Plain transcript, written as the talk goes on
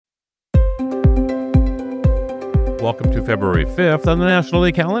Welcome to February 5th on the National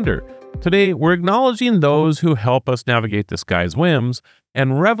Day calendar. Today, we're acknowledging those who help us navigate the sky's whims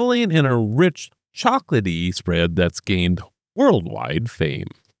and reveling in a rich, chocolatey spread that's gained worldwide fame.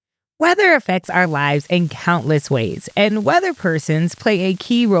 Weather affects our lives in countless ways, and weatherpersons play a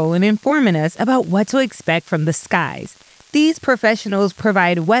key role in informing us about what to expect from the skies. These professionals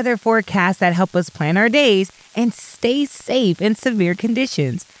provide weather forecasts that help us plan our days and stay safe in severe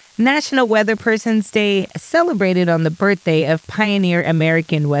conditions. National Weatherperson's Day, celebrated on the birthday of pioneer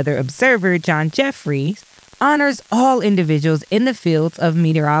American weather observer John Jeffries, honors all individuals in the fields of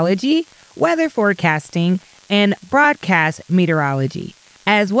meteorology, weather forecasting, and broadcast meteorology,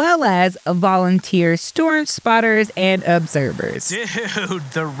 as well as volunteer storm spotters and observers. Dude,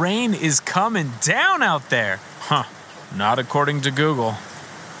 the rain is coming down out there. Huh, not according to Google.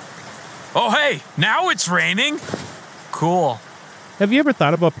 Oh, hey, now it's raining. Cool. Have you ever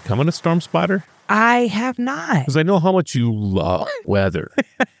thought about becoming a storm spotter? I have not. Because I know how much you love weather.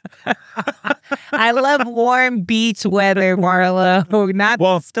 I love warm beach weather, Marlo,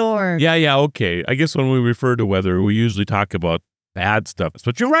 not storm. Yeah, okay. I guess when we refer to weather, we usually talk about bad stuff.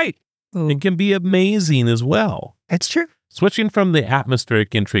 But you're right. Ooh. It can be amazing as well. It's true. Switching from the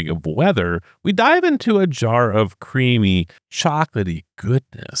atmospheric intrigue of weather, we dive into a jar of creamy, chocolatey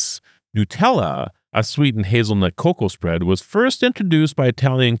goodness. Nutella, a sweetened hazelnut cocoa spread, was first introduced by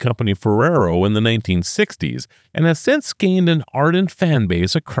Italian company Ferrero in the 1960s and has since gained an ardent fan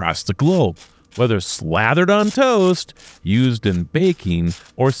base across the globe. Whether slathered on toast, used in baking,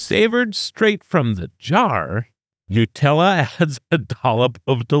 or savored straight from the jar, Nutella adds a dollop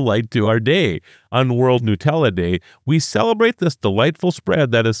of delight to our day. On World Nutella Day, we celebrate this delightful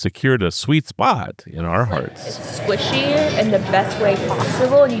spread that has secured a sweet spot in our hearts. It's squishy in the best way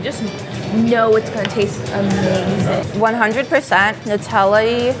possible, and you just know it's going to taste amazing. 100%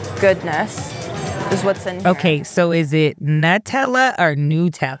 Nutella goodness is what's in here. Okay, so is it Nutella or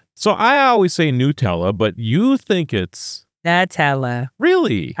Nutella? So I always say Nutella, but you think it's... Nutella.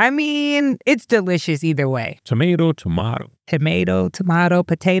 Really? I mean, it's delicious either way. Tomato. Tomato,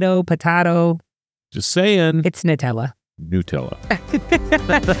 potato. Just saying. It's Nutella. Nutella.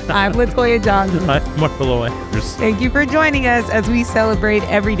 I'm Latoya Johnson. I'm Marlo Andrews. Thank you for joining us as we celebrate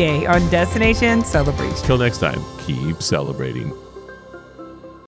every day on Destination Celebration. Till next time, keep celebrating.